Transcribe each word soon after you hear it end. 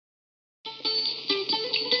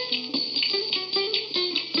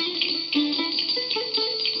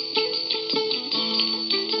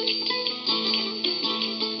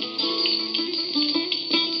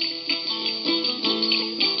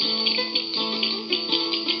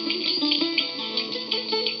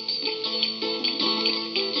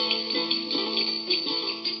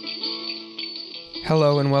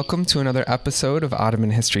Hello and welcome to another episode of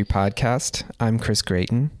Ottoman History Podcast. I'm Chris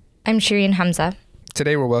Grayton. I'm Shireen Hamza.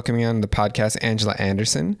 Today we're welcoming on the podcast Angela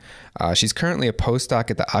Anderson. She's currently a postdoc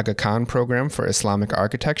at the Aga Khan Program for Islamic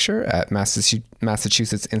Architecture at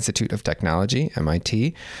Massachusetts Institute of Technology,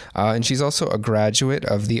 MIT. And she's also a graduate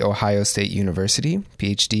of The Ohio State University,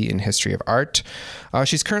 PhD in History of Art.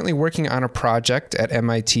 She's currently working on a project at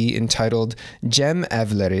MIT entitled Cem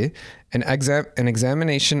Evleri, an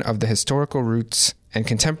examination of the historical roots and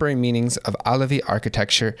contemporary meanings of Alevi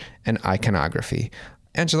architecture and iconography.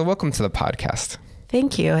 Angela, welcome to the podcast.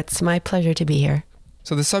 Thank you. It's my pleasure to be here.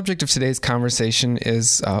 So the subject of today's conversation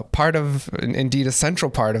is part of, indeed a central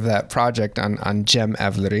part of that project on Cem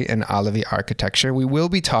Evleri and Alevi architecture. We will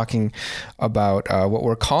be talking about what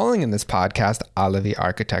we're calling in this podcast Alevi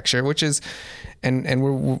architecture, which is,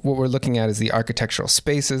 what we're looking at is the architectural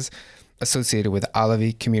spaces associated with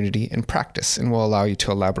Alevi community and practice, and we'll allow you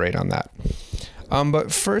to elaborate on that.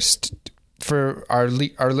 But first, for our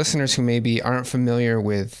listeners who maybe aren't familiar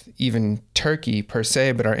with even Turkey per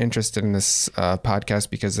se, but are interested in this podcast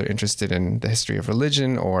because they're interested in the history of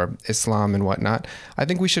religion or Islam and whatnot, I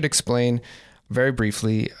think we should explain very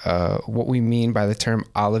briefly what we mean by the term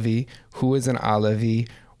Alevi, who is an Alevi,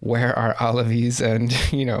 where are Alevis, and,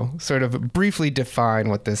 sort of briefly define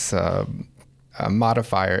what this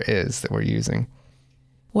modifier is that we're using.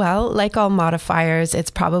 Well, like all modifiers, it's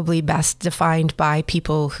probably best defined by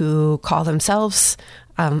people who call themselves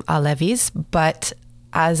Alevis. But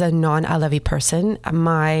as a non-Alevi person,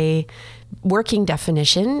 my working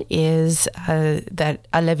definition is that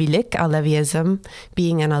Alevilik, Alevism,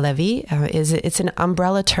 being an Alevi, it's an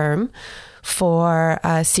umbrella term for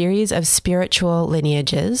a series of spiritual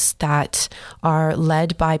lineages that are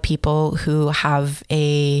led by people who have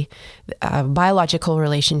a biological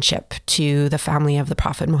relationship to the family of the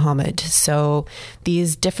Prophet Muhammad. So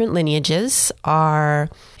these different lineages are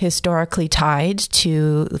historically tied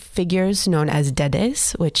to figures known as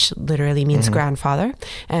dedes, which literally means grandfather,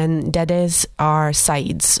 and dedes are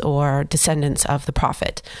Sayyids or descendants of the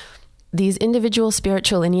Prophet. These individual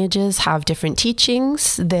spiritual lineages have different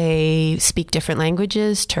teachings. They speak different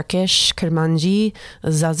languages, Turkish, Kurmanji,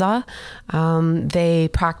 Zaza. They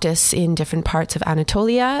practice in different parts of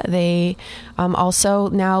Anatolia. They also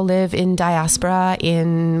now live in diaspora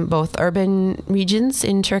in both urban regions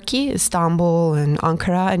in Turkey, Istanbul and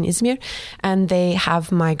Ankara and Izmir, and they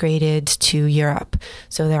have migrated to Europe.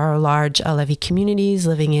 So there are large Alevi communities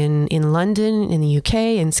living in London, in the UK,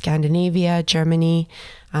 in Scandinavia, Germany,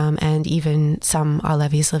 and even some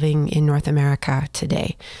Alevis living in North America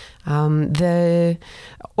today. The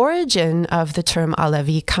origin of the term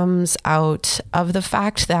Alevi comes out of the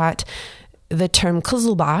fact that the term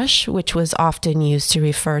Kızılbaş, which was often used to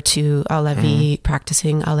refer to Alevi,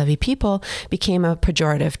 practicing Alevi people, became a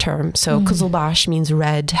pejorative term. So Kızılbaş means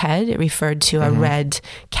red head. It referred to a red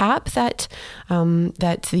cap that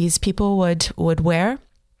these people would wear,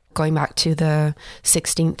 going back to the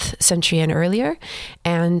 16th century and earlier.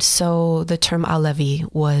 And so the term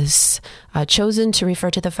Alevi was chosen to refer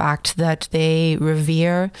to the fact that they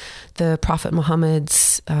revere the Prophet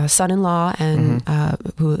Muhammad's son-in-law, and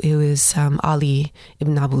who is Ali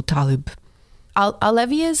ibn Abu Talib.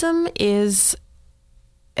 Aleviism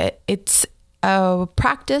it's a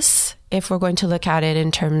practice, if we're going to look at it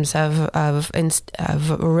in terms of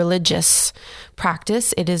religious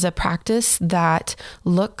practice. It is a practice that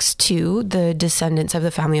looks to the descendants of the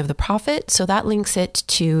family of the Prophet. So that links it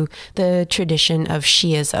to the tradition of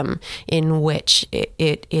Shiism, in which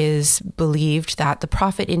it is believed that the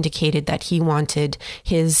Prophet indicated that he wanted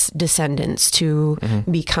his descendants to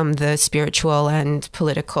become the spiritual and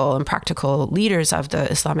political and practical leaders of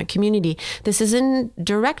the Islamic community. This is in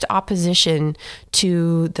direct opposition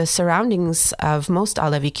to the surroundings of most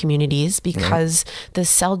Alevi communities, because the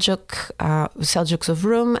Seljuks of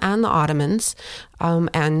Rum and the Ottomans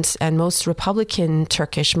and most Republican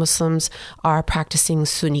Turkish Muslims are practicing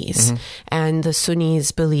Sunnis. And the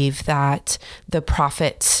Sunnis believe that the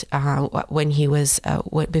Prophet, when he was,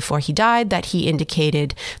 before he died, that he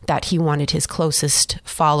indicated that he wanted his closest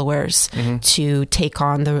followers to take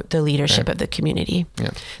on the leadership of the community.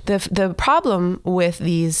 The problem with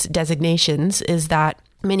these designations is that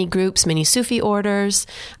many groups, many Sufi orders,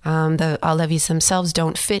 the Alevis themselves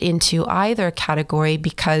don't fit into either category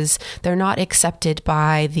because they're not accepted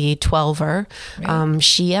by the Twelver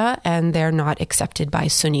Shia, and they're not accepted by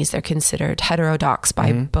Sunnis. They're considered heterodox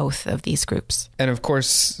by both of these groups. And of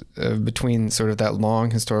course, between sort of that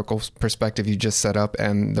long historical perspective you just set up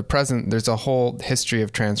and the present, there's a whole history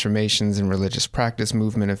of transformations in religious practice,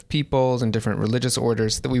 movement of peoples and different religious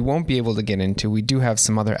orders that we won't be able to get into. We do have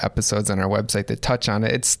some other episodes on our website that touch on it.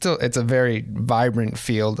 it's a very vibrant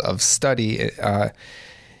field of study.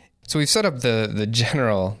 So we've set up the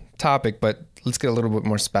general topic, but let's get a little bit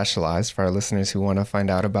more specialized for our listeners who want to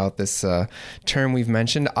find out about this term we've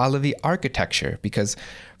mentioned, Alevi architecture, because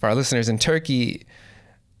for our listeners in Turkey,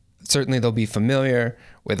 certainly they'll be familiar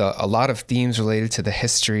with a lot of themes related to the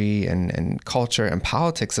history and culture and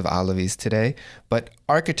politics of Alevis today. But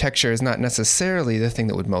architecture is not necessarily the thing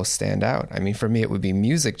that would most stand out. I mean, for me, it would be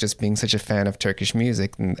music, just being such a fan of Turkish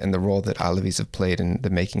music and the role that Alevis have played in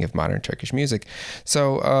the making of modern Turkish music.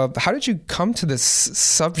 So how did you come to this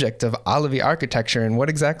subject of Alevi architecture, and what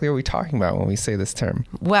exactly are we talking about when we say this term?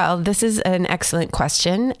 Well, this is an excellent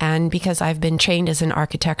question. And because I've been trained as an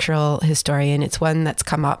architectural historian, it's one that's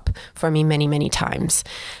come up for me many, many times.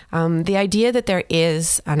 The idea that there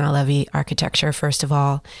is an Alevi architecture, first of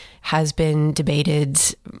all, has been debated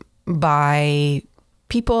by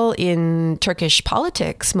people in Turkish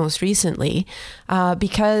politics most recently,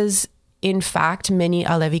 because in fact, many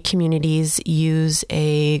Alevi communities use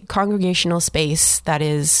a congregational space that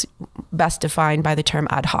is best defined by the term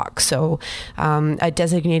ad hoc. So a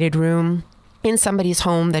designated room in somebody's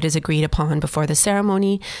home that is agreed upon before the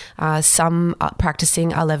ceremony. Some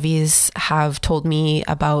practicing Alevis have told me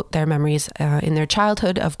about their memories in their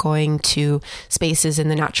childhood of going to spaces in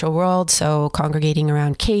the natural world, so congregating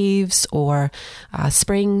around caves or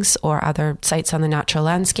springs or other sites on the natural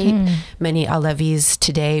landscape. Many Alevis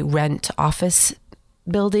today rent office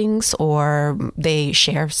buildings or they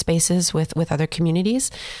share spaces with other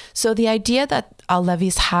communities. So the idea that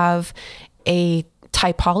Alevis have a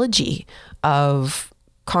typology of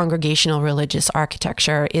congregational religious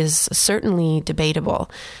architecture is certainly debatable.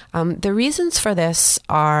 The reasons for this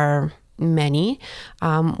are many.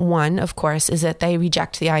 One, of course, is that they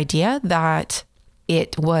reject the idea that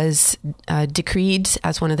it was decreed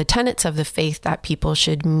as one of the tenets of the faith that people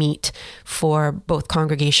should meet for both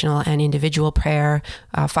congregational and individual prayer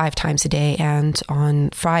 5 times a day and on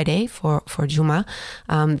Friday for Juma.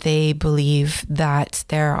 They believe that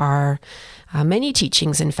there are many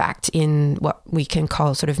teachings, in fact, in what we can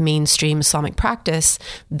call sort of mainstream Islamic practice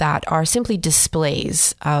that are simply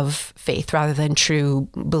displays of faith rather than true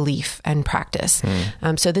belief and practice.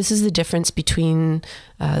 So this is the difference between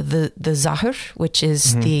the Zahir, which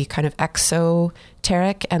is the kind of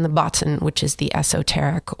exoteric, and the Batin, which is the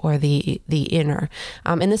esoteric or the inner.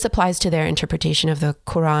 And this applies to their interpretation of the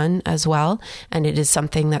Quran as well. And it is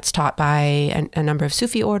something that's taught by a number of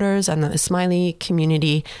Sufi orders and the Ismaili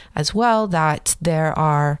community as well, that there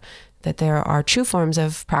are true forms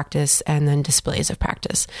of practice and then displays of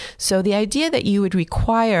practice. So the idea that you would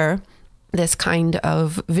require this kind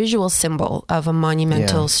of visual symbol of a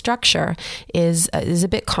monumental structure is a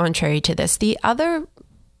bit contrary to this. The other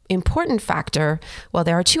important factor, well,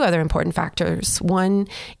 there are 2 other important factors. One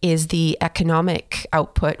is the economic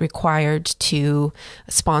output required to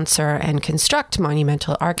sponsor and construct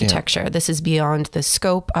monumental architecture. This is beyond the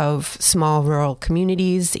scope of small rural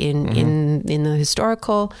communities in the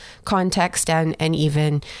historical context, and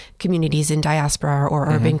even communities in diaspora or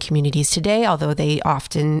urban communities today, although they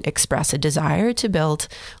often express a desire to build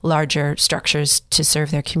larger structures to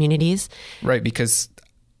serve their communities. Right, because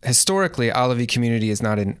historically, Alevi community is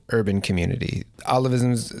not an urban community.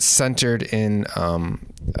 Alevism is centered in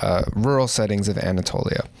rural settings of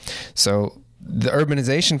Anatolia. So the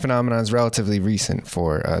urbanization phenomenon is relatively recent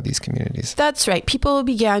for these communities. That's right. People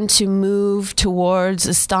began to move towards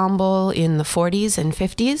Istanbul in the 40s and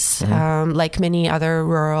 50s, like many other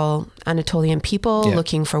rural Anatolian people,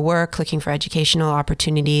 looking for work, looking for educational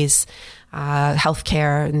opportunities,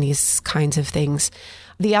 healthcare, and these kinds of things.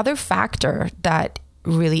 The other factor that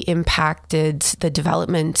really impacted the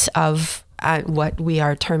development of what we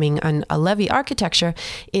are terming an Alevi architecture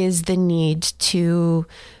is the need to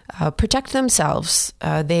protect themselves.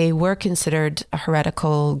 They were considered a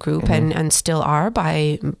heretical group and still are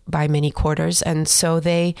by many quarters. And so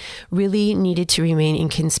they really needed to remain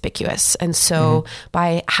inconspicuous. And so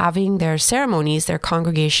by having their ceremonies, their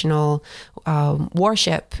congregational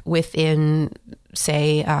worship within,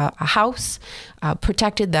 say, a house,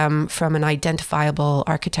 protected them from an identifiable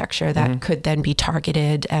architecture that could then be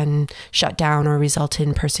targeted and shut down or result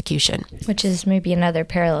in persecution. Which is maybe another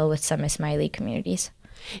parallel with some Ismaili communities.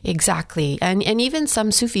 Exactly. And even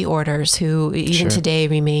some Sufi orders who even today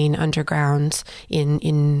remain underground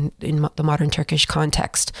in the modern Turkish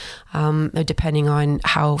context, depending on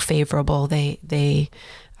how favorable they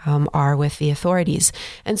are with the authorities.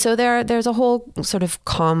 And so there's a whole sort of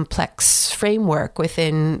complex framework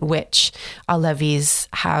within which Alevis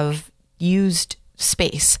have used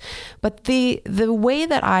space. But the way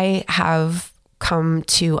that I have come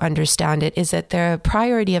to understand it is that the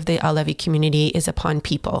priority of the Alevi community is upon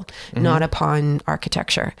people, not upon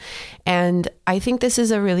architecture. And I think this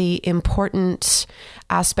is a really important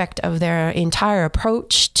aspect of their entire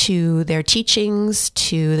approach to their teachings,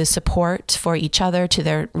 to the support for each other, to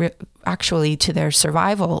their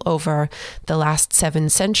survival over the last 7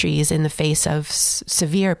 centuries in the face of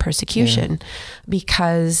severe persecution,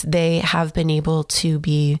 because they have been able to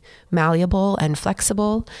be malleable and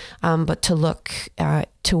flexible, but to look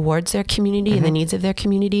towards their community and the needs of their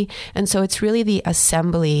community. And so it's really the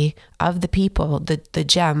assembly of the people, the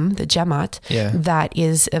Jemaat, that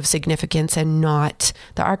is of significance and not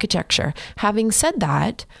the architecture. Having said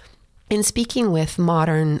that, in speaking with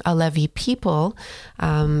modern Alevi people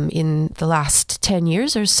in the last 10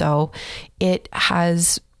 years or so, it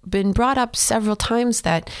has been brought up several times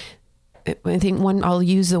that I think I'll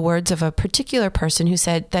use the words of a particular person who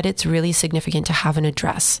said that it's really significant to have an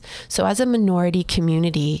address. So as a minority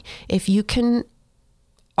community, if you can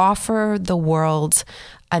offer the world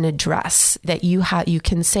an address, that you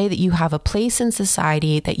can say that you have a place in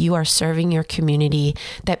society, that you are serving your community,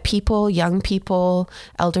 that people, young people,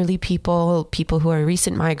 elderly people, people who are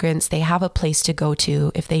recent migrants, they have a place to go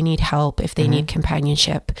to if they need help, if they need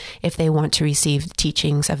companionship, if they want to receive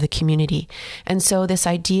teachings of the community. And so this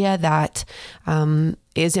idea that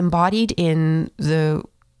is embodied in the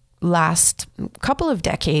last couple of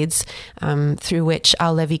decades, through which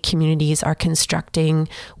Alevi communities are constructing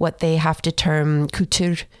what they have to term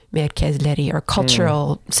kültür merkezleri, or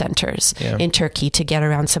cultural centers in Turkey, to get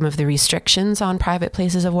around some of the restrictions on private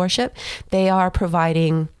places of worship. They are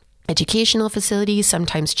providing educational facilities,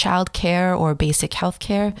 sometimes childcare or basic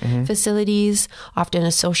healthcare facilities, often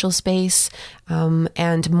a social space,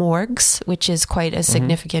 and morgues, which is quite a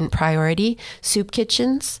significant priority, soup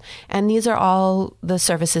kitchens. And these are all the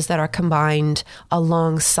services that are combined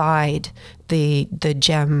alongside the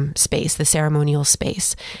gem space, the ceremonial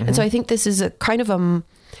space. And so I think this is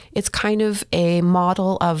it's kind of a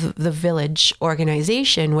model of the village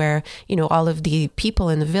organization where, all of the people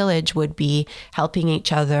in the village would be helping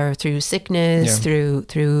each other through sickness, through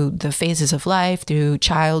the phases of life, through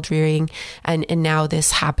child rearing. And now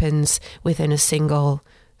this happens within a single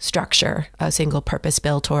structure, a single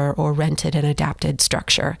purpose-built or rented and adapted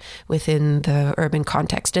structure within the urban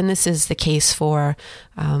context. And this is the case for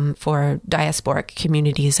diasporic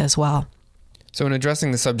communities as well. So in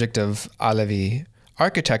addressing the subject of Alevi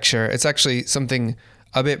architecture, it's actually something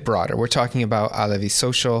a bit broader. We're talking about Alevi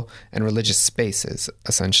social and religious spaces,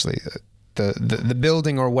 essentially. The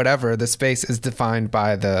building or whatever, the space is defined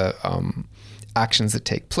by the actions that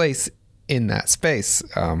take place in that space.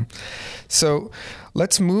 So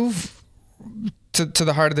let's move to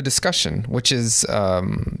the heart of the discussion, which is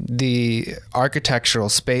the architectural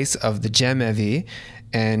space of the Cemevi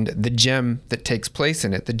and the gem that takes place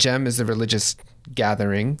in it. The gem is the religious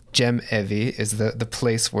gathering. Cemevi is the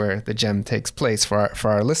place where the gem takes place for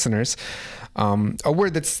our listeners. A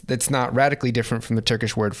word that's not radically different from the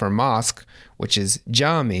Turkish word for mosque, which is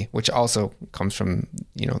cami, which also comes from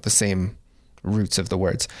the same roots of the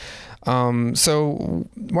words. So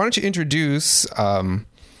why don't you introduce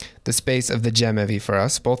the space of the Cemevi for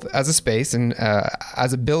us, both as a space and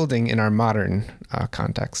as a building in our modern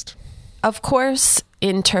context? Of course,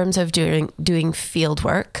 in terms of doing field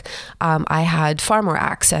work, I had far more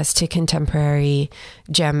access to contemporary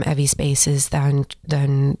Cemevi spaces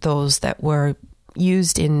than those that were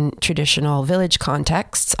used in traditional village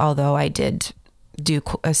contexts, although I did do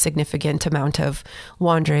a significant amount of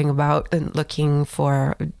wandering about and looking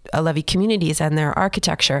for Alevi communities and their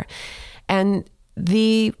architecture. And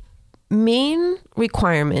the main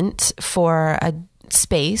requirement for a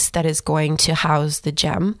space that is going to house the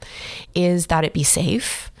gem is that it be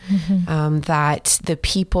safe, that the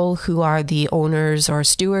people who are the owners or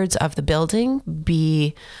stewards of the building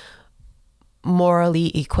be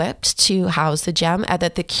morally equipped to house the gem, and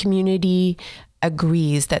that the community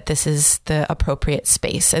agrees that this is the appropriate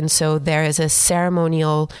space. And so there is a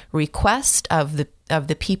ceremonial request of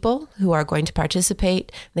the people who are going to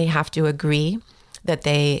participate. They have to agree that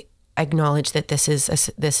they acknowledge that this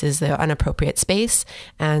is the unappropriate space.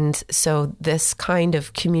 And so this kind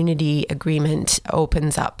of community agreement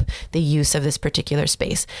opens up the use of this particular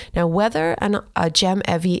space. Now, whether a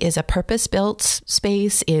Cemevi is a purpose-built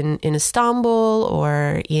space in Istanbul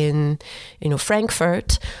or in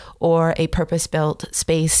Frankfurt, or a purpose-built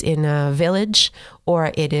space in a village,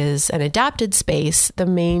 or it is an adapted space, the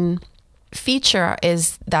main feature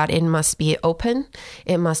is that it must be open.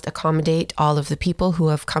 It must accommodate all of the people who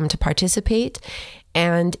have come to participate.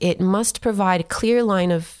 And it must provide a clear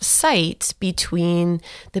line of sight between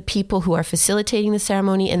the people who are facilitating the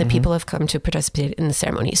ceremony and the people who have come to participate in the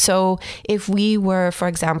ceremony. So if we were, for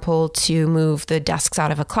example, to move the desks out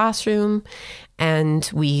of a classroom and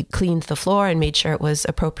we cleaned the floor and made sure it was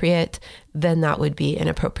appropriate, then that would be an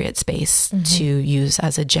appropriate space to use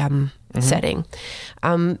as a gem setting.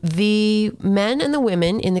 The men and the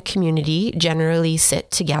women in the community generally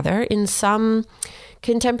sit together. In some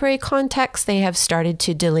contemporary contexts, they have started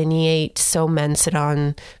to delineate, so men sit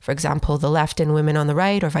on, for example, the left and women on the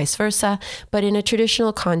right, or vice versa. But in a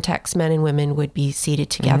traditional context, men and women would be seated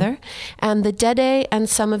together. And the dede and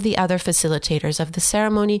some of the other facilitators of the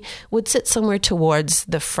ceremony would sit somewhere towards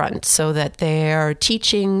the front, so that their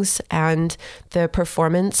teachings and the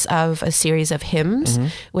performance of a series of hymns,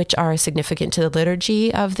 which are significant to the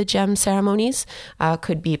liturgy of the gem ceremonies,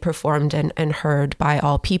 could be performed and heard by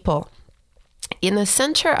all people. In the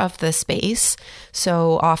center of the space,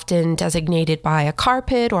 so often designated by a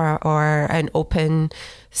carpet or an open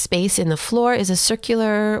space in the floor, is a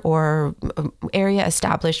circular or area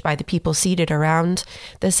established by the people seated around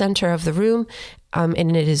the center of the room.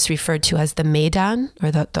 And it is referred to as the Maidan,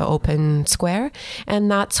 or the open square.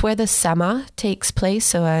 And that's where the Sema takes place,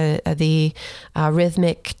 so the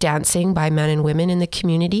rhythmic dancing by men and women in the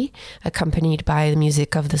community, accompanied by the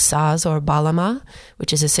music of the saz or balama,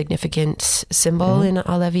 which is a significant symbol in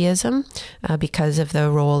Aleviism because of the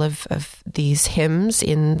role of these hymns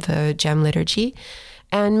in the gem liturgy.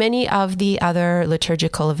 And many of the other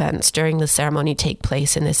liturgical events during the ceremony take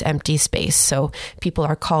place in this empty space. So people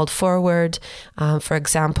are called forward. For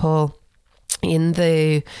example, in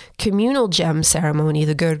the communal gem ceremony,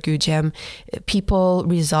 the Gurgu gem, people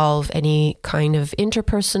resolve any kind of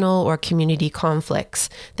interpersonal or community conflicts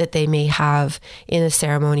that they may have in a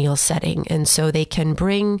ceremonial setting. And so they can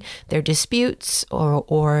bring their disputes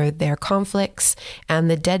or their conflicts, and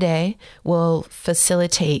the dede will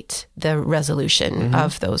facilitate the resolution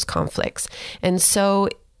of those conflicts. And so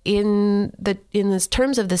in the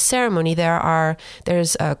terms of the ceremony,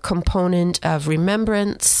 there's a component of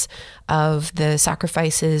remembrance of the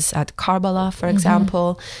sacrifices at Karbala, for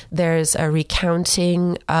example. There's a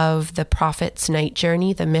recounting of the Prophet's night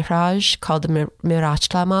journey, the Mi'raj, called the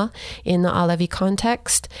Mirajlama in the Alevi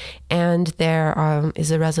context. And there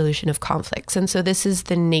is a resolution of conflicts. And so this is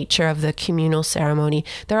the nature of the communal ceremony.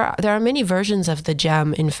 There are many versions of the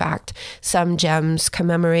gem, in fact. Some gems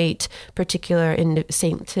commemorate particular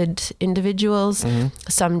sainted individuals.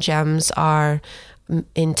 Some gems are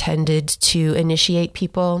intended to initiate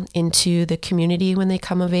people into the community when they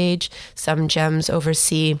come of age. Some gems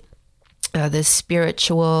oversee the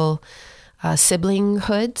spiritual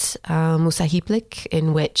siblinghood, musahiplik,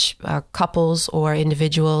 in which couples or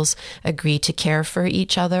individuals agree to care for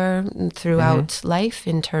each other throughout life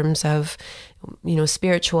in terms of,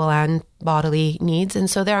 spiritual and bodily needs. And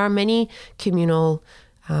so there are many communal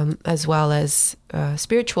as well as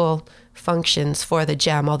spiritual functions for the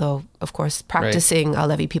gem, although, of course, practicing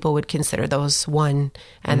Alevi people would consider those one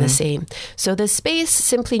and the same. So the space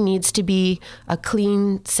simply needs to be a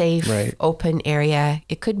clean, safe, open area.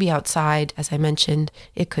 It could be outside, as I mentioned.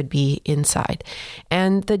 It could be inside.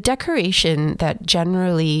 And the decoration that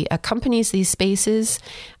generally accompanies these spaces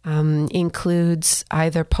includes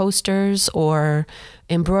either posters or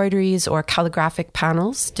embroideries or calligraphic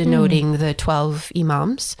panels denoting the 12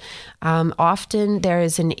 imams. Often there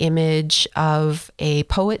is an image of a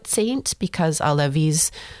poet saint, because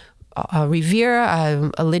Alevis revere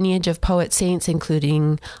a lineage of poet saints,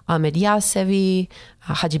 including Ahmed Yasevi,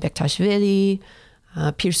 Haji Bektashvili,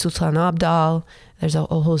 Pir Sultan Abdal. There's a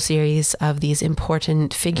whole series of these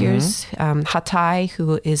important figures. Hatay,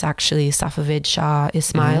 who is actually Safavid Shah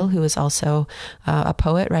Ismail, who is also a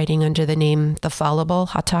poet writing under the name The Fallible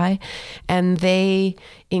Hatay. And they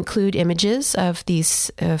include images of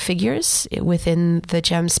these figures within the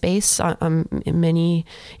gem space. In many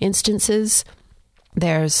instances,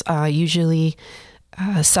 there's usually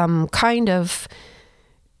some kind of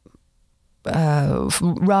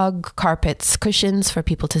rug, carpets, cushions for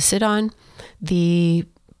people to sit on. The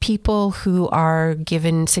people who are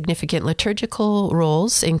given significant liturgical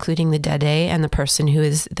roles, including the dede and the person who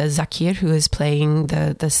is the zakir, who is playing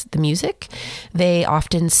the music, they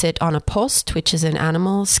often sit on a post, which is an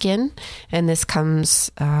animal skin. And this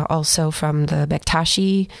comes also from the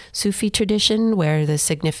Bektashi Sufi tradition, where the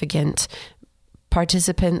significant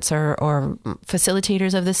participants or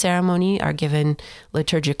facilitators of the ceremony are given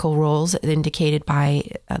liturgical roles indicated by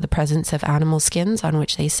the presence of animal skins on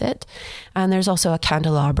which they sit. And there's also a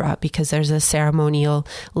candelabra, because there's a ceremonial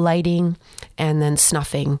lighting and then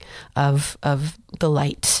snuffing of the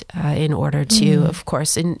light in order to, of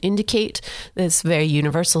course, indicate this very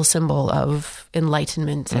universal symbol of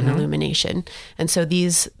enlightenment and illumination. And so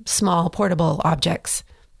these small portable objects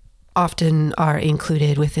often are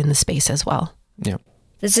included within the space as well. Yeah.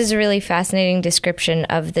 This is a really fascinating description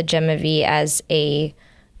of the Gem-Evi as a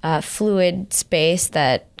fluid space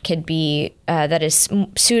that could be that is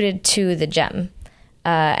suited to the gem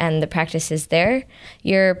and the practices there.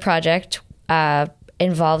 Your project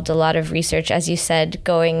involved a lot of research, as you said,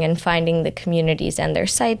 going and finding the communities and their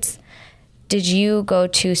sites. Did you go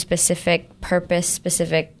to specific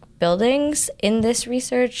buildings in this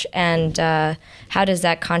research, and how does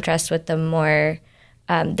that contrast with the more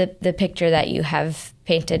the picture that you have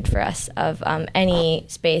painted for us of any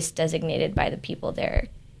space designated by the people there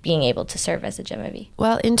being able to serve as a Gem-Evi?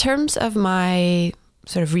 Well, in terms of my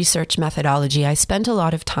sort of research methodology, I spent a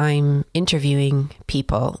lot of time interviewing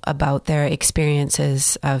people about their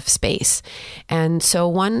experiences of space. And so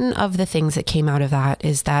one of the things that came out of that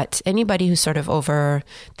is that anybody who's sort of over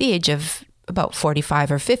the age of about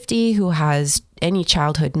 45 or 50 who has any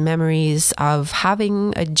childhood memories of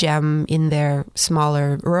having a gem in their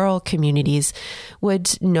smaller rural communities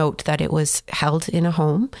would note that it was held in a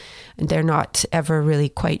home. And they're not ever really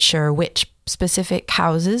quite sure which specific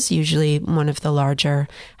houses, usually one of the larger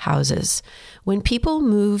houses. When people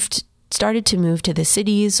started to move to the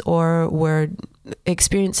cities or were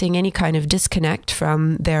experiencing any kind of disconnect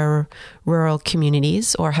from their rural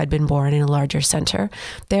communities or had been born in a larger center,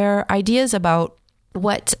 their ideas about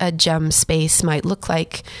what a gem space might look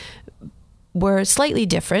like were slightly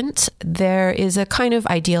different. There is a kind of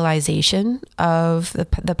idealization of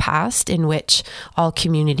the past in which all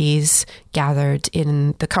communities gathered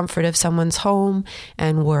in the comfort of someone's home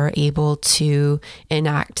and were able to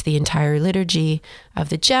enact the entire liturgy of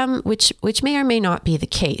the gem, which may or may not be the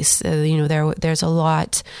case. There's a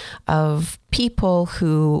lot of people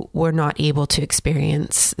who were not able to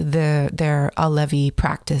experience their Alevi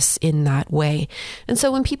practice in that way. And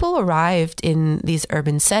so when people arrived in these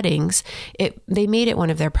urban settings, they made it one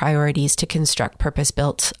of their priorities to construct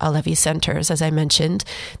purpose-built Alevi centers. As I mentioned,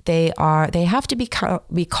 they have to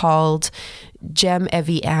be called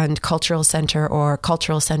Gem-Evi and Cultural Center, or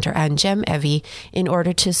Cultural Center and Gem-Evi, in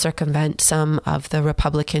order to circumvent some of the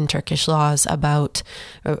Republican Turkish laws about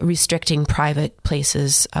restricting private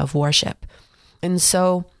places of worship. And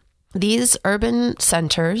so these urban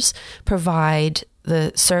centers provide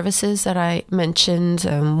the services that I mentioned,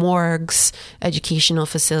 morgues, educational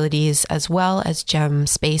facilities, as well as gem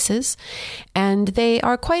spaces. And they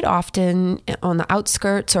are quite often on the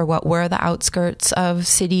outskirts, or what were the outskirts of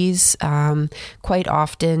cities. Quite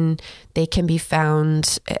often they can be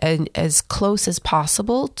found as close as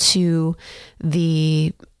possible to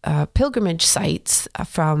the pilgrimage sites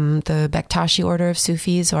from the Bektashi order of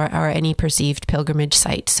Sufis, or any perceived pilgrimage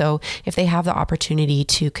site. So if they have the opportunity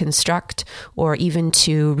to construct or even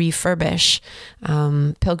to refurbish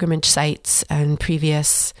pilgrimage sites and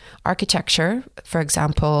previous architecture, for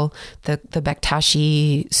example, the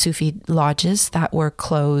Bektashi Sufi lodges that were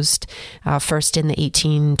closed first in the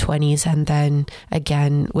 1820s and then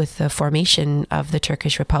again with the formation of the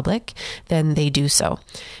Turkish Republic, then they do so.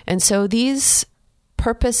 And so these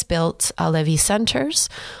purpose-built Alevi centers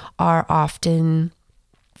are often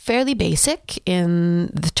fairly basic in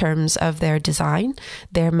the terms of their design.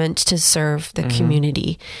 They're meant to serve the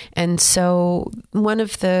community. And so one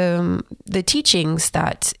of the teachings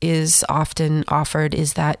that is often offered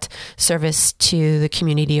is that service to the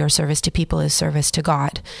community or service to people is service to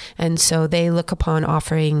God. And so they look upon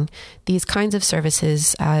offering these kinds of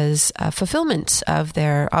services as a fulfillment of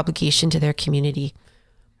their obligation to their community.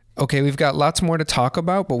 Okay, we've got lots more to talk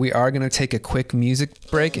about, but we are going to take a quick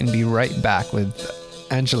music break and be right back with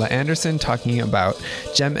Angela Anderson talking about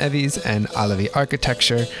Gem-Evis and Alevi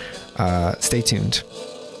architecture. Stay tuned.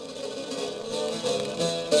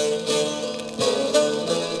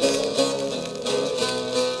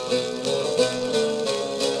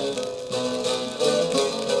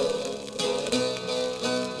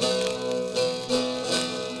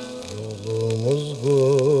 Yolumuz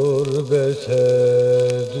gurbete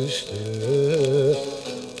düştü,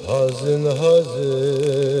 hazin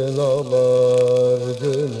hazin ağlar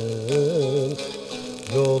gönül.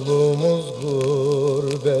 Yolumuz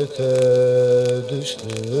gurbete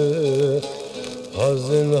düştü,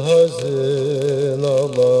 hazin hazin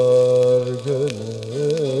ağlar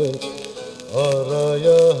gönül.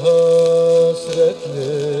 Araya hasretlik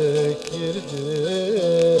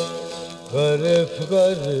girdi, garip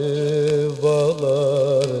garip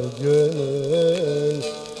ağlar gönül.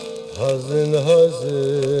 Hazin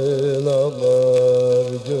hazin ağlar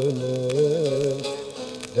gönül.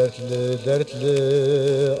 Dertli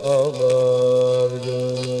dertli ağlar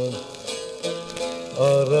gönül.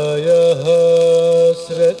 Araya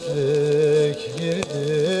hasretlik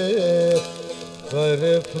girdi,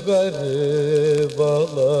 garip garip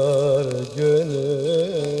ağlar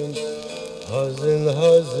gönül. Hazin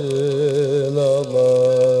hazin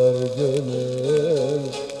ağlar gönül,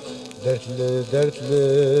 dertli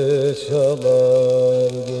dertli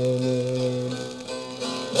çalar gönül.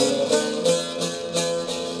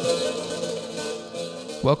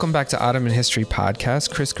 Welcome back to Ottoman History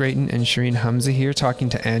Podcast. Chris Grayton and Shireen Hamza here talking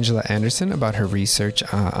to Angela Anderson about her research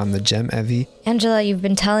on the Cem Evi. Angela, you've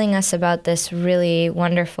been telling us about this really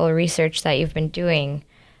wonderful research that you've been doing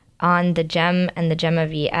on the Cem and the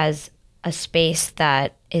Cemevi as a space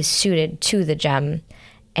that is suited to the Cem,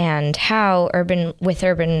 and how with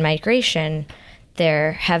urban migration,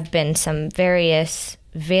 there have been some various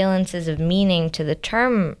valences of meaning to the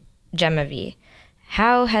term Cemevi.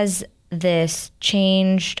 How has this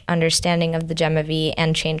changed understanding of the Cemevi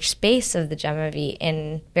and changed space of the Cemevi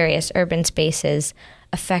in various urban spaces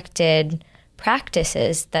affected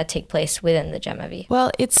practices that take place within the Cemevi?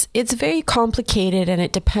 Well, it's very complicated, and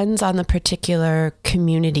it depends on the particular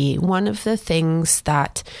community. One of the things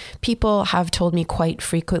that people have told me quite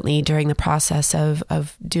frequently during the process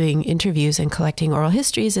of doing interviews and collecting oral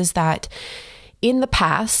histories is that in the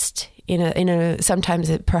past,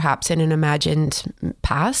 sometimes perhaps in an imagined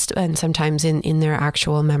past, and sometimes in their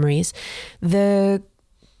actual memories, the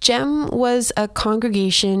Cem was a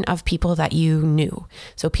congregation of people that you knew.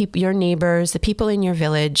 So your neighbors, the people in your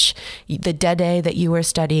village, the Dede that you were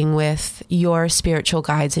studying with, your spiritual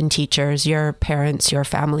guides and teachers, your parents, your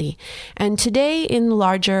family. And today in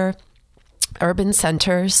larger urban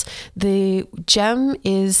centers, the Cem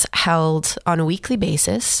is held on a weekly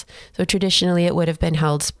basis. So traditionally it would have been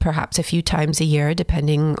held perhaps a few times a year,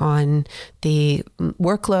 depending on the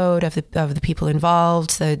workload of the people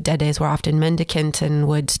involved. The Dedes were often mendicant and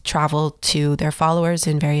would travel to their followers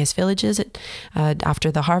in various villages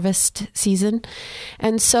after the harvest season.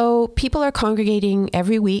 And so people are congregating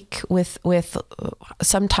every week with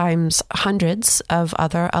sometimes hundreds of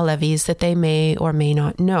other Alevis that they may or may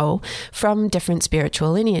not know from different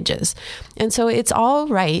spiritual lineages. And so it's all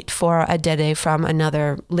right for a Dede from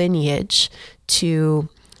another lineage to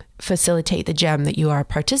facilitate the Cem that you are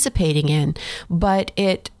participating in, but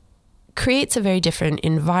it creates a very different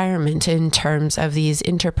environment in terms of these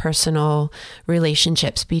interpersonal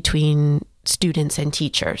relationships between students and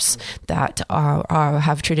teachers that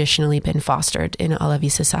have traditionally been fostered in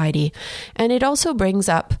Alevi society. And it also brings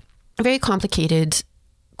up very complicated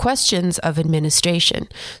questions of administration.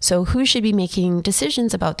 So who should be making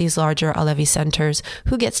decisions about these larger Alevi centers?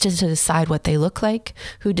 Who gets to decide what they look like?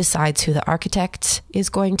 Who decides who the architect is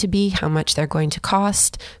going to be? How much they're going to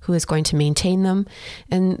cost? Who is going to maintain them?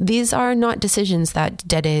 And these are not decisions that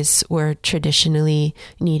Dedes were traditionally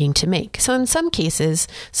needing to make. So in some cases,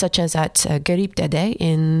 such as at Garip Dede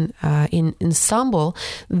in Istanbul,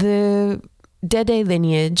 the Dede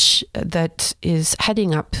lineage that is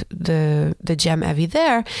heading up the Cem Evi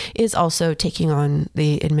there is also taking on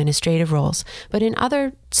the administrative roles. But in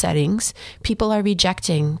other settings, people are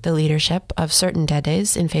rejecting the leadership of certain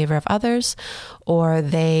Dedes in favor of others, or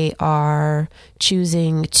they are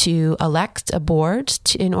choosing to elect a board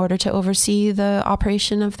in order to oversee the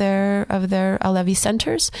operation of their Alevi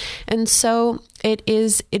centers. And so it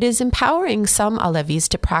is empowering some Alevis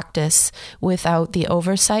to practice without the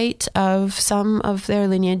oversight of some of their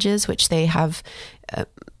lineages, which they have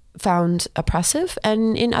found oppressive.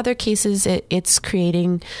 And in other cases, it's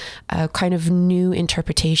creating a kind of new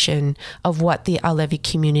interpretation of what the Alevi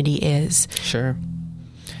community is. Sure.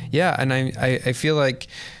 Yeah, and I feel like,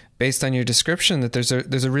 based on your description, that there's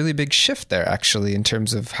a really big shift there, actually, in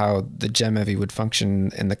terms of how the Cem Evi would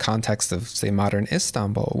function in the context of, say, modern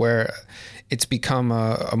Istanbul, where it's become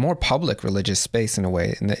a more public religious space in a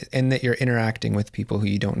way, in that you're interacting with people who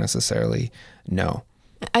you don't necessarily know.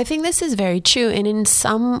 I think this is very true. And in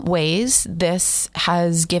some ways, this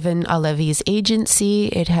has given Alevis agency.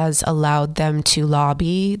 It has allowed them to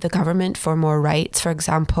lobby the government for more rights. For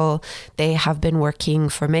example, they have been working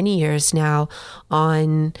for many years now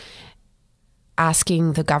on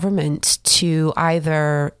asking the government to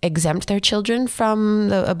either exempt their children from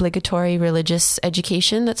the obligatory religious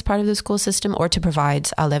education that's part of the school system, or to provide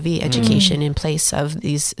Alevi education in place of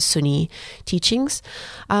these Sunni teachings.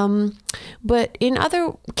 But in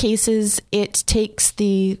other cases, it takes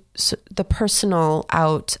the personal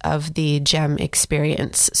out of the Cem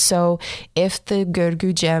experience. So if the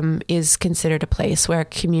Görgü Cem is considered a place where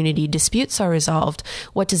community disputes are resolved,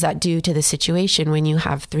 what does that do to the situation when you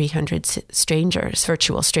have 300 strangers strangers,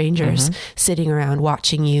 virtual strangers, sitting around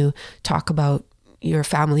watching you talk about your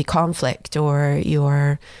family conflict or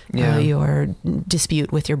your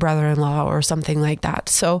dispute with your brother-in-law or something like that.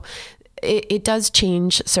 So it does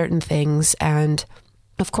change certain things. And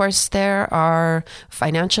of course, there are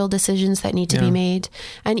financial decisions that need to be made.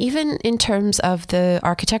 And even in terms of the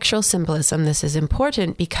architectural symbolism, this is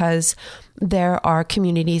important because there are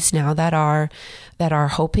communities now that are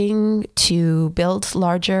hoping to build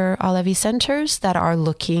larger Alevi centers, that are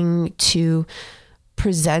looking to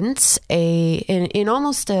present in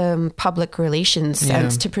almost a public relations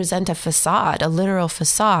sense, to present a facade, a literal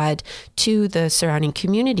facade to the surrounding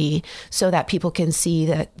community so that people can see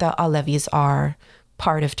that the Alevis are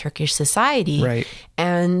part of Turkish society. Right.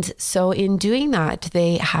 And so in doing that,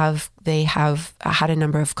 they have had a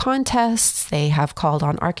number of contests. They have called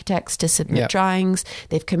on architects to submit drawings.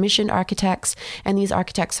 They've commissioned architects, and these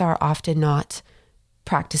architects are often not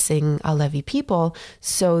practicing Alevi people,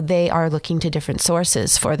 so they are looking to different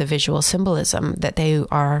sources for the visual symbolism that they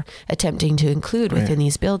are attempting to include within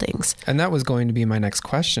these buildings. And that was going to be my next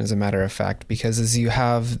question, as a matter of fact, because as you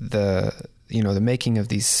have the making of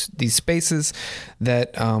these spaces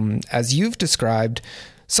that, as you've described,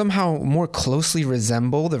 somehow more closely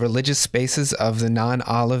resemble the religious spaces of the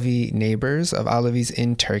non-Alevi neighbors of Alevis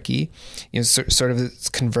in Turkey. Sort of this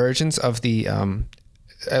convergence of the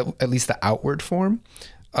at least the outward form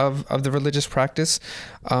of the religious practice.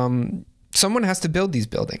 Someone has to build these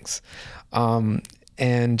buildings,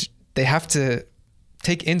 and they have to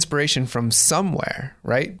take inspiration from somewhere,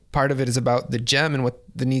 right? Part of it is about the gem and what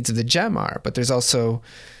the needs of the gem are, but there's also,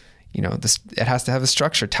 it has to have a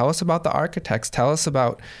structure. Tell us about the architects. Tell us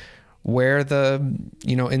about where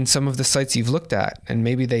in some of the sites you've looked at, and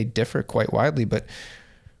maybe they differ quite widely, but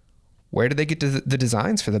where did they get to the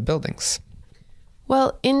designs for the buildings?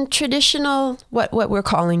 Well, in traditional, what we're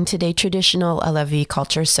calling today traditional Alevi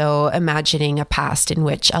culture, so imagining a past in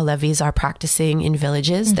which Alevis are practicing in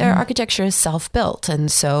villages, their architecture is self-built. And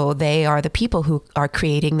so they are the people who are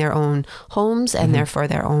creating their own homes and therefore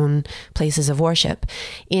their own places of worship.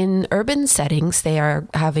 In urban settings, they are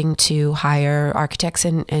having to hire architects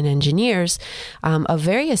and engineers of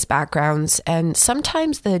various backgrounds. And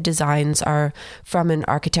sometimes the designs are, from an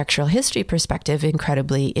architectural history perspective,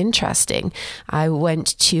 incredibly interesting. I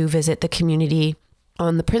went to visit the community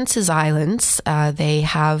on the Prince's Islands. They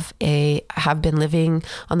have been living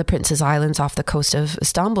on the Prince's Islands off the coast of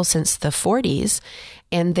Istanbul since the 40s.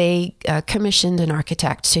 And they commissioned an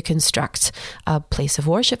architect to construct a place of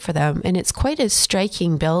worship for them. And it's quite a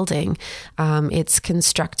striking building. It's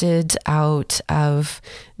constructed out of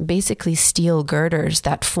basically steel girders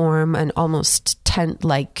that form an almost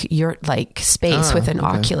tent-like, yurt-like space with an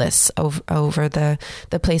oculus over the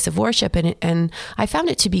place of worship. And I found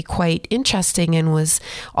it to be quite interesting, and was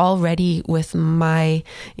all ready with my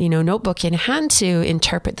notebook in hand to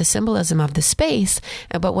interpret the symbolism of the space.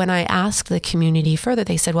 But when I asked the community further,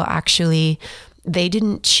 they said, well, actually, they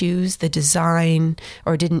didn't choose the design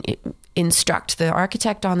or didn't instruct the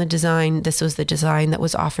architect on the design. This was the design that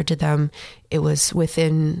was offered to them. It was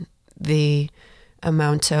within the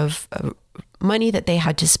amount of money that they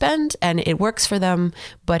had to spend, and it works for them,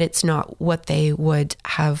 but it's not what they would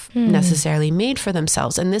have necessarily made for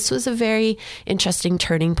themselves. And this was a very interesting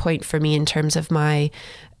turning point for me in terms of my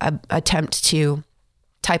attempt to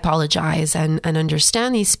typologize and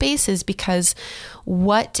understand these spaces, because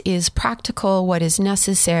what is practical, what is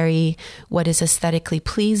necessary, what is aesthetically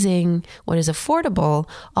pleasing, what is affordable,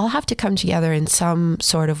 all have to come together in some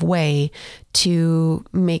sort of way to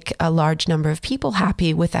make a large number of people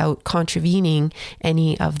happy without contravening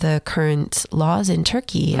any of the current laws in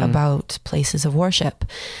Turkey about places of worship.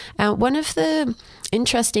 One of the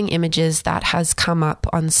interesting images that has come up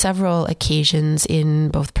on several occasions in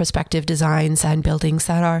both prospective designs and buildings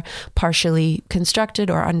that are partially constructed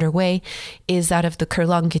or underway is that of the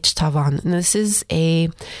Kırlangıç tavan. And this is a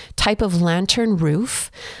type of lantern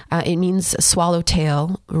roof. It means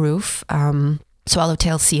swallowtail roof.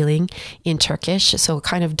 Swallowtail ceiling in Turkish, so a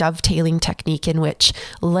kind of dovetailing technique in which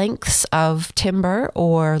lengths of timber,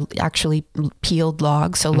 or actually peeled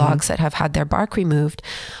logs, so logs that have had their bark removed,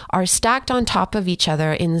 are stacked on top of each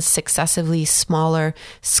other in successively smaller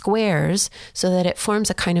squares, so that it forms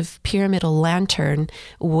a kind of pyramidal lantern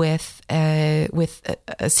with a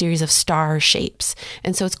series of star shapes.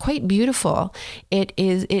 And so it's quite beautiful. It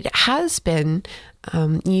has been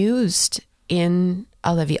used in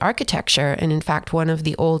Alevi architecture, and in fact one of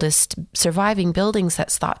the oldest surviving buildings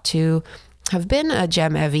that's thought to have been a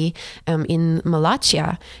Gem Evi in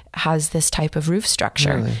Malatya has this type of roof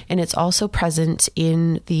structure. Really? And it's also present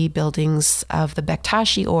in the buildings of the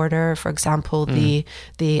Bektashi order. For example, the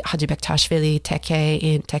Haji Bektashvili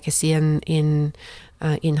Tekesian in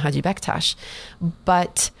Haji Bektash.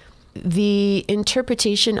 But the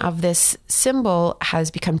interpretation of this symbol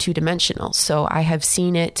has become two-dimensional. So I have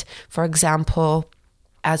seen it, for example,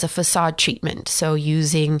 as a facade treatment. So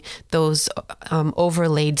using those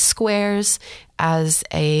overlaid squares as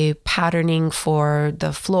a patterning for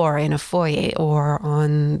the floor in a foyer or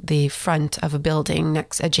on the front of a building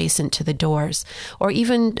adjacent to the doors, or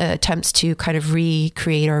even attempts to kind of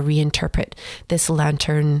recreate or reinterpret this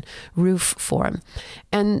lantern roof form.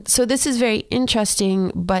 And so this is very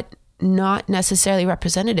interesting, but not necessarily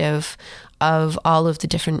representative of all of the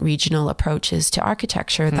different regional approaches to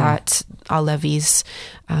architecture that Alevis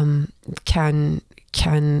can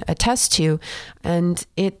attest to. And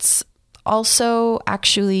it's also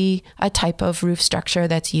actually a type of roof structure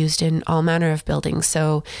that's used in all manner of buildings.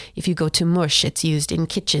 So if you go to Mush, it's used in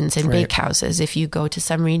kitchens and bakehouses. If you go to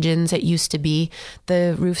some regions, it used to be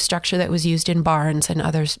the roof structure that was used in barns and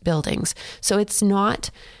other buildings. So it's not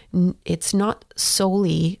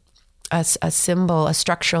solely a symbol, a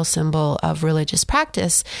structural symbol of religious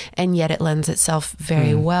practice, and yet it lends itself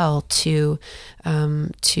very well to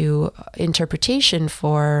interpretation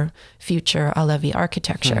for future Alevi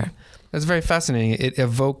architecture. That's very fascinating. It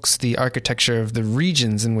evokes the architecture of the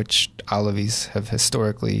regions in which Alevis have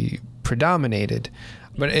historically predominated,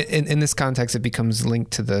 but in this context, it becomes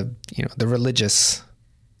linked to the religious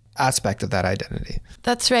aspect of that identity.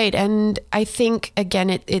 That's right. And I think, again,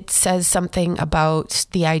 it says something about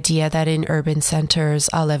the idea that in urban centers,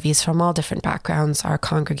 Alevis from all different backgrounds are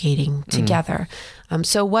congregating together.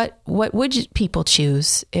 So what would people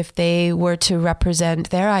choose if they were to represent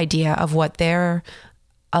their idea of what their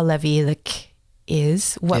Alevi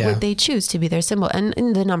is? What would they choose to be their symbol? And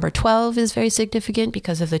the number 12 is very significant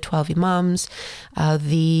because of the 12 imams.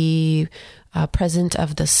 The present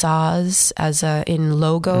of the saz as in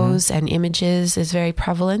logos and images is very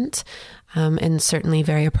prevalent and certainly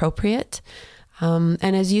very appropriate. And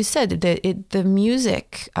as you said, the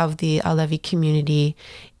music of the Alevi community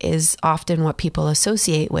is often what people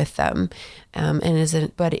associate with them,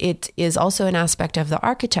 but it is also an aspect of the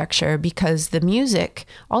architecture because the music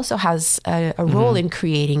also has a role in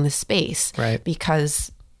creating the space, right?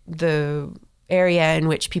 Because the area in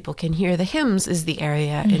which people can hear the hymns is the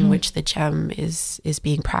area in which the gem is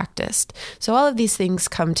being practiced. So all of these things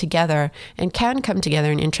come together and can come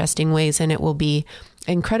together in interesting ways, and it will be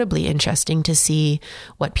incredibly interesting to see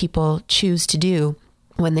what people choose to do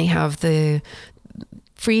when they have the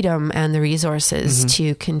freedom and the resources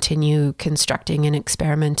to continue constructing and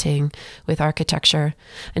experimenting with architecture.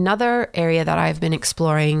 Another area that I've been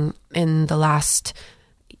exploring in the last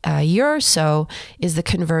year or so is the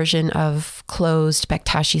conversion of closed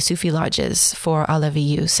Bektashi Sufi lodges for Alevi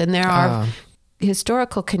use. And there are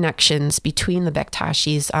historical connections between the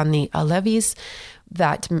Bektashis and the Alevis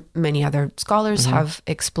that many other scholars have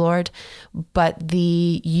explored. But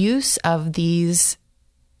the use of these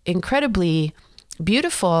incredibly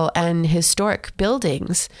beautiful and historic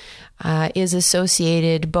buildings is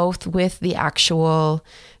associated both with the actual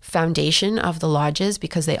foundation of the lodges,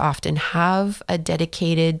 because they often have a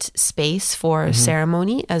dedicated space for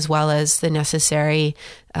ceremony, as well as the necessary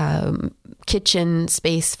kitchen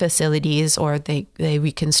space facilities, or they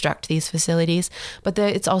reconstruct these facilities. But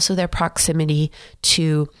it's also their proximity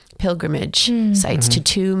to pilgrimage sites, to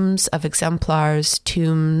tombs of exemplars,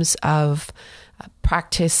 tombs of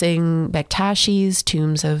practicing Bektashis,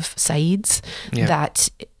 tombs of Saids,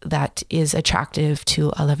 that is attractive to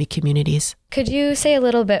Alevi communities. Could you say a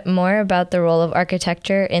little bit more about the role of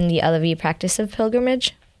architecture in the Alevi practice of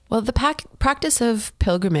pilgrimage? Well, the practice of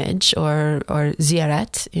pilgrimage, or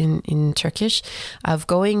ziyaret in Turkish, of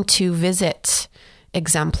going to visit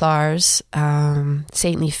exemplars,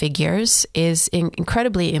 saintly figures, is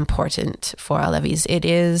incredibly important for Alevis. It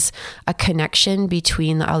is a connection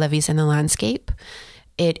between the Alevis and the landscape.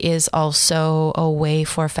 It is also a way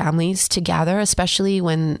for families to gather, especially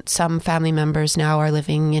when some family members now are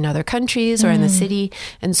living in other countries or in the city.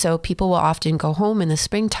 And so people will often go home in the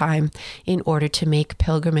springtime in order to make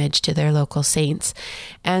pilgrimage to their local saints.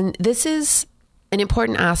 And this is an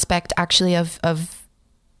important aspect, actually, of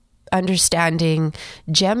understanding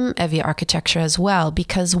Gem Evi architecture as well,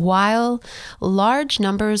 because while large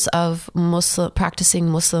numbers of practicing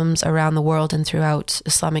Muslims around the world and throughout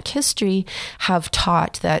Islamic history have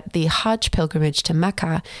taught that the Hajj pilgrimage to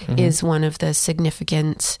Mecca is one of the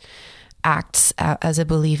significant acts as a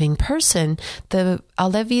believing person, the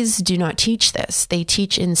Alevis do not teach this. They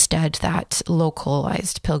teach instead that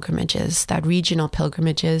localized pilgrimages, that regional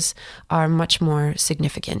pilgrimages are much more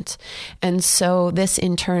significant. And so this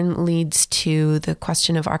in turn leads to the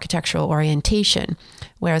question of architectural orientation.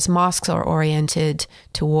 Whereas mosques are oriented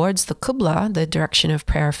towards the Qibla, the direction of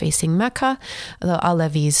prayer facing Mecca, the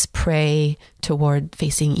Alevis pray toward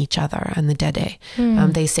facing each other and the Dede.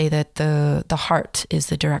 They say that the heart is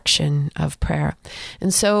the direction of prayer.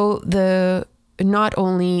 And so not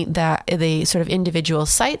only that the sort of individual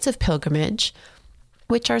sites of pilgrimage,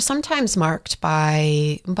 which are sometimes marked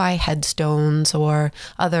by headstones or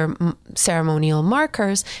other ceremonial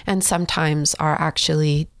markers, and sometimes are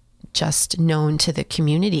actually just known to the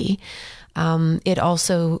community. It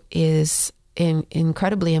also is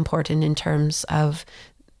incredibly important in terms of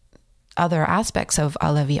other aspects of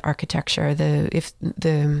Alevi architecture. If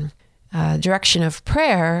the direction of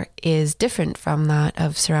prayer is different from that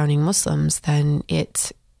of surrounding Muslims, then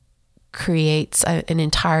it creates an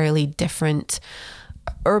entirely different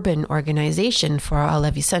urban organization for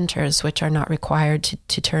Alevi centers, which are not required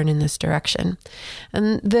to turn in this direction.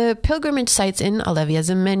 And the pilgrimage sites in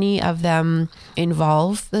Alevi, many of them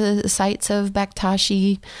involve the sites of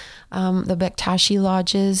Bektashi, the Bektashi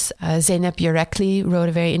lodges. Zeynep Yürekli wrote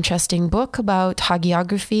a very interesting book about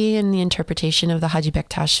hagiography and the interpretation of the Haji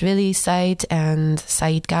Bektashvili site and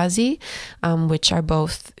Said Ghazi, which are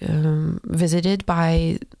both visited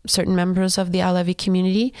by certain members of the Alevi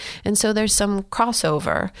community. And so there's some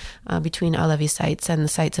crossover between Alevi sites and the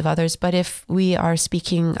sites of others. But if we are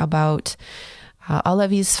speaking about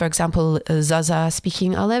Alevis, for example, Zaza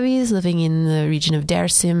speaking Alevis living in the region of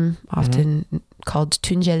Dersim, often called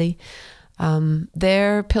Tunceli,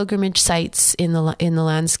 their pilgrimage sites in the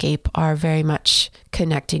landscape are very much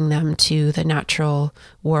connecting them to the natural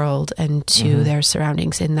world and to their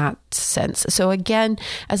surroundings in that sense. So again,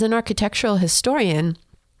 as an architectural historian,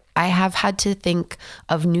 I have had to think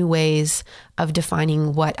of new ways of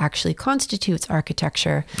defining what actually constitutes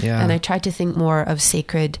architecture. Yeah. And I tried to think more of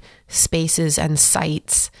sacred spaces and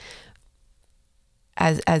sites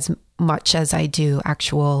as much as I do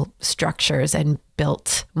actual structures and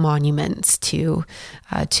built monuments to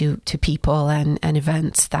people and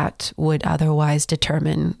events that would otherwise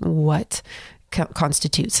determine what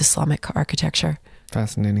constitutes Islamic architecture.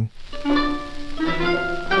 Fascinating.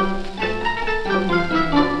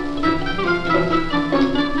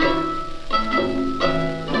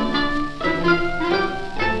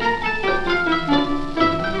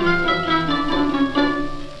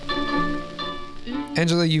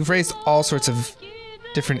 Angela, you've raised all sorts of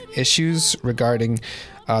different issues regarding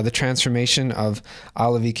the transformation of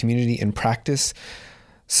Alevi community in practice,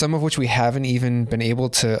 some of which we haven't even been able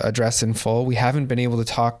to address in full. We haven't been able to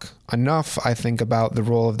talk enough, I think, about the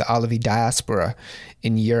role of the Alevi diaspora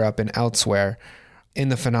in Europe and elsewhere in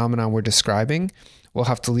the phenomenon we're describing. We'll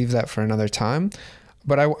have to leave that for another time.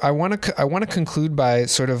 But I want to conclude by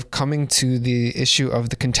sort of coming to the issue of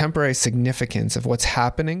the contemporary significance of what's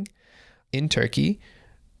happening in Turkey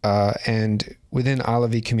and within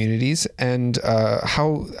Alevi communities, and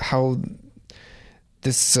how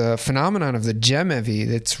this phenomenon of the Cemevi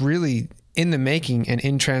that's really in the making and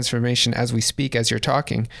in transformation as we speak, as you're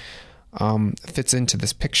talking, fits into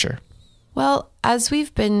this picture. Well, as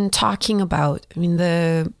we've been talking about, I mean,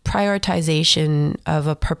 the prioritization of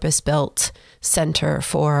a purpose-built center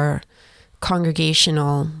for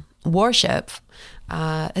congregational worship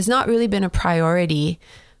has not really been a priority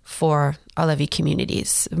for Alevi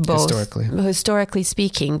communities, both historically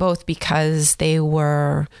speaking, both because they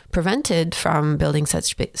were prevented from building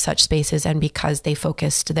such spaces and because they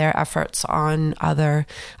focused their efforts on other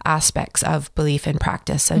aspects of belief and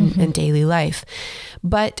practice and daily life.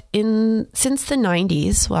 But since the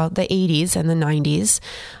 90s, well, the 80s and the 90s,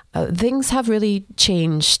 things have really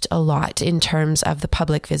changed a lot in terms of the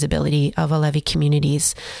public visibility of Alevi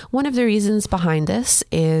communities. One of the reasons behind this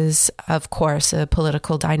is, of course,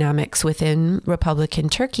 political dynamics within Republican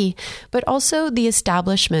Turkey, but also the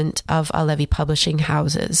establishment of Alevi publishing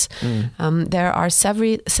houses. There are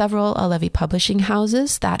several Alevi publishing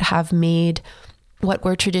houses that have made what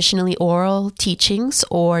were traditionally oral teachings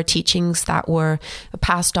or teachings that were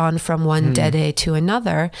passed on from one dede to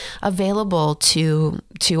another, available to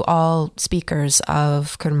all speakers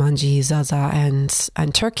of Kurmanji, Zaza,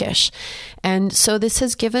 and Turkish. And so this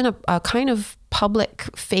has given a kind of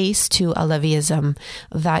public face to Aleviism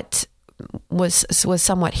that was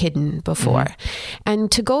somewhat hidden before.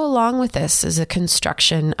 And to go along with this is a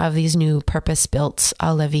construction of these new purpose-built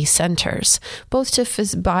Alevi centers, both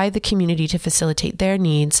by the community to facilitate their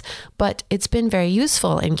needs, but it's been very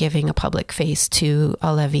useful in giving a public face to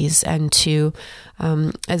Alevis and to,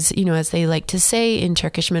 as they like to say in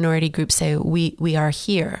Turkish minority groups, say, we are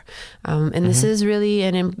here. And this is really,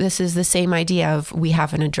 this is the same idea of we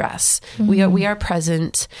have an address. We are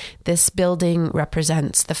present. This building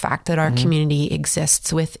represents the fact that our community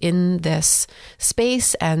exists within this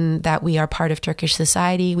space and that we are part of Turkish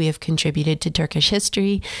society. We have contributed to Turkish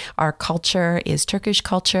history. Our culture is Turkish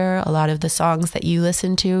culture. A lot of the songs that you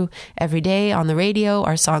listen to every day on the radio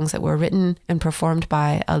are songs that were written and performed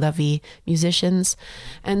by Alevi musicians.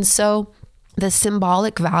 And so the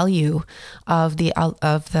symbolic value of the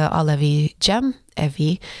Alevi Cem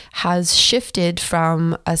Evi has shifted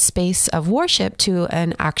from a space of worship to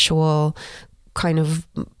an actual kind of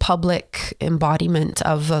public embodiment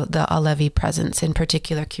of the Alevi presence in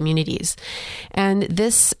particular communities. And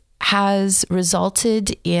this has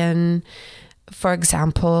resulted in, for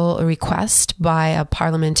example, a request by a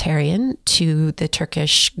parliamentarian to the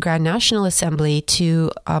Turkish Grand National Assembly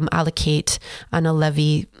to allocate an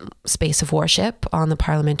Alevi space of worship on the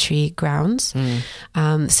parliamentary grounds.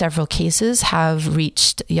 Several cases have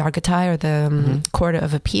reached Yargıtay, or the Court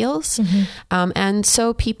of Appeals. And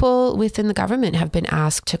so people within the government have been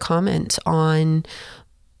asked to comment on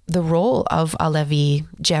the role of Alevi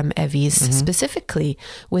Cem Evis specifically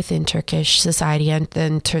within Turkish society and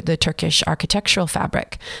then the Turkish architectural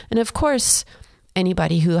fabric. And of course,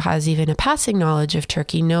 anybody who has even a passing knowledge of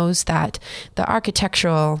Turkey knows that the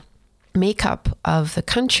architectural makeup of the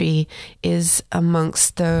country is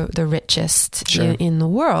amongst the richest in the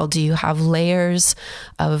world. You have layers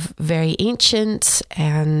of very ancient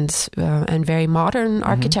and very modern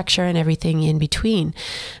architecture and everything in between.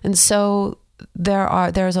 And so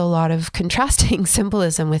there's a lot of contrasting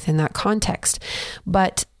symbolism within that context.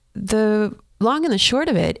 But the long and the short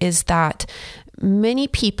of it is that many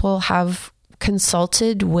people have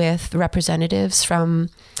consulted with representatives from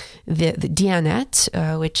the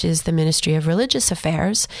Diyanet, which is the Ministry of Religious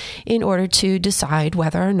Affairs, in order to decide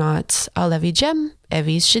whether or not Alevi Cem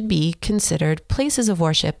Evis should be considered places of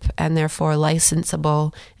worship and therefore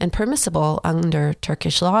licensable and permissible under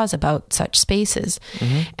Turkish laws about such spaces.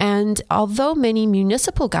 And although many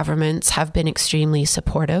municipal governments have been extremely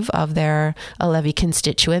supportive of their Alevi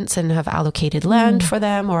constituents and have allocated land for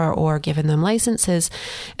them or given them licenses,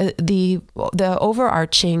 the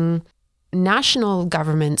overarching national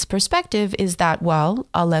government's perspective is that, well,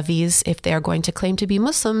 Alevis, if they are going to claim to be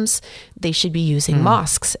Muslims, they should be using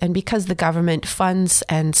mosques. And because the government funds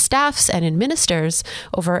and staffs and administers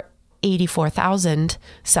over 84,000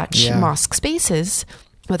 such mosque spaces,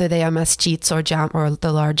 whether they are masjids or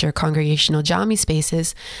the larger congregational jami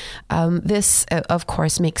spaces, this, of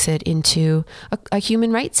course, makes it into a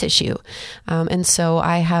human rights issue. And so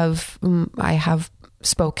I have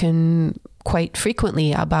spoken quite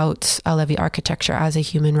frequently about Alevi architecture as a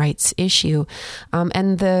human rights issue.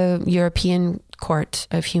 And the European Court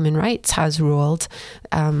of Human Rights has ruled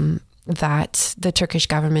that the Turkish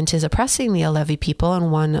government is oppressing the Alevi people.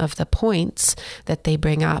 And one of the points that they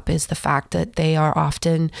bring up is the fact that they are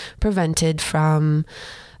often prevented from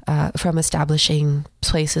establishing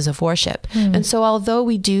places of worship. And so although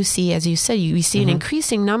we do see, as you said, we see an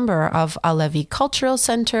increasing number of Alevi cultural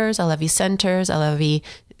centers, Alevi Cem Evi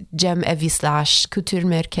 / Kültür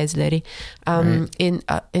Merkezleri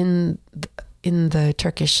in the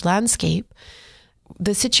Turkish landscape,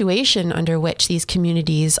 the situation under which these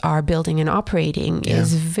communities are building and operating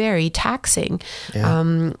is very taxing.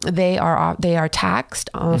 They are taxed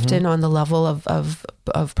often on the level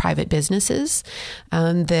of private businesses.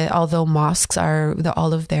 Although mosques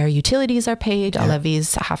all of their utilities are paid,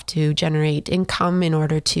 Alevis have to generate income in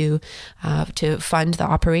order to fund the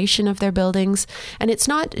operation of their buildings. And it's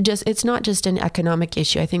not just an economic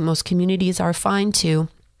issue. I think most communities are fine to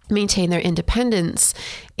maintain their independence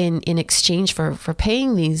in exchange for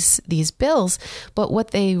paying these bills. But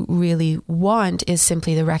what they really want is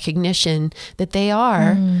simply the recognition that they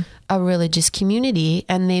are a religious community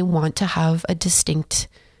and they want to have a distinct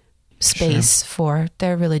space for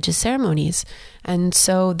their religious ceremonies. And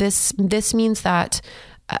so this means that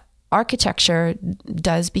architecture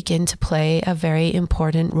does begin to play a very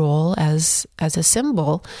important role as a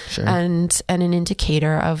symbol and an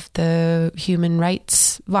indicator of the human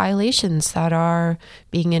rights violations that are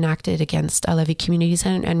being enacted against Alevi communities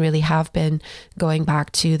and really have been going back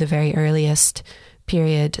to the very earliest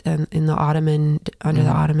period in the under the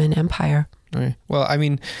Ottoman Empire. Right. Well, I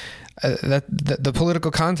mean, the political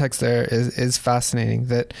context there is fascinating.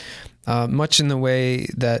 That much in the way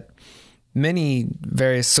that many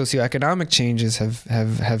various socioeconomic changes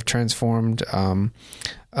have transformed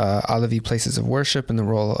Alevi places of worship and the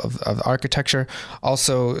role of architecture.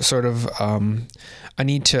 Also, sort of a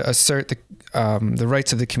need to assert the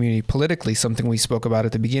rights of the community politically, something we spoke about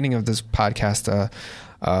at the beginning of this podcast,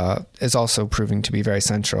 is also proving to be very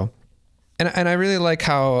central. And I really like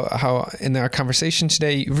how in our conversation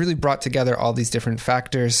today, you really brought together all these different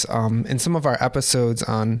factors. In some of our episodes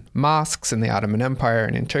on mosques in the Ottoman Empire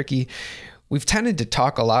and in Turkey, we've tended to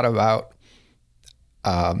talk a lot about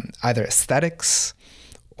either aesthetics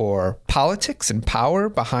or politics and power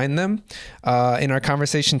behind them. In our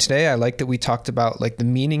conversation today, I like that we talked about like the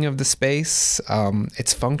meaning of the space,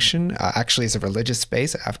 its function, actually as a religious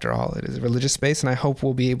space. After all, it is a religious space. And I hope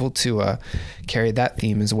we'll be able to carry that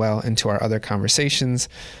theme as well into our other conversations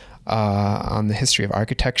on the history of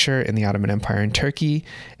architecture in the Ottoman Empire in Turkey.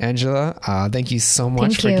 Angela, thank you so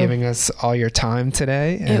much for giving us all your time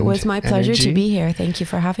today. It was my pleasure to be here. Thank you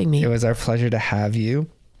for having me. It was our pleasure to have you.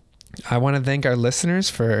 I want to thank our listeners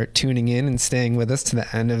for tuning in and staying with us to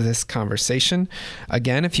the end of this conversation.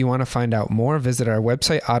 Again, if you want to find out more, visit our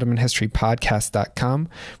website, OttomanHistoryPodcast.com,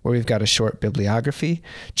 where we've got a short bibliography.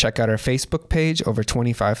 Check out our Facebook page. Over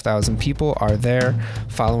 25,000 people are there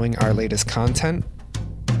following our latest content.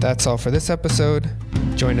 That's all for this episode.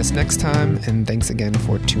 Join us next time, and thanks again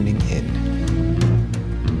for tuning in.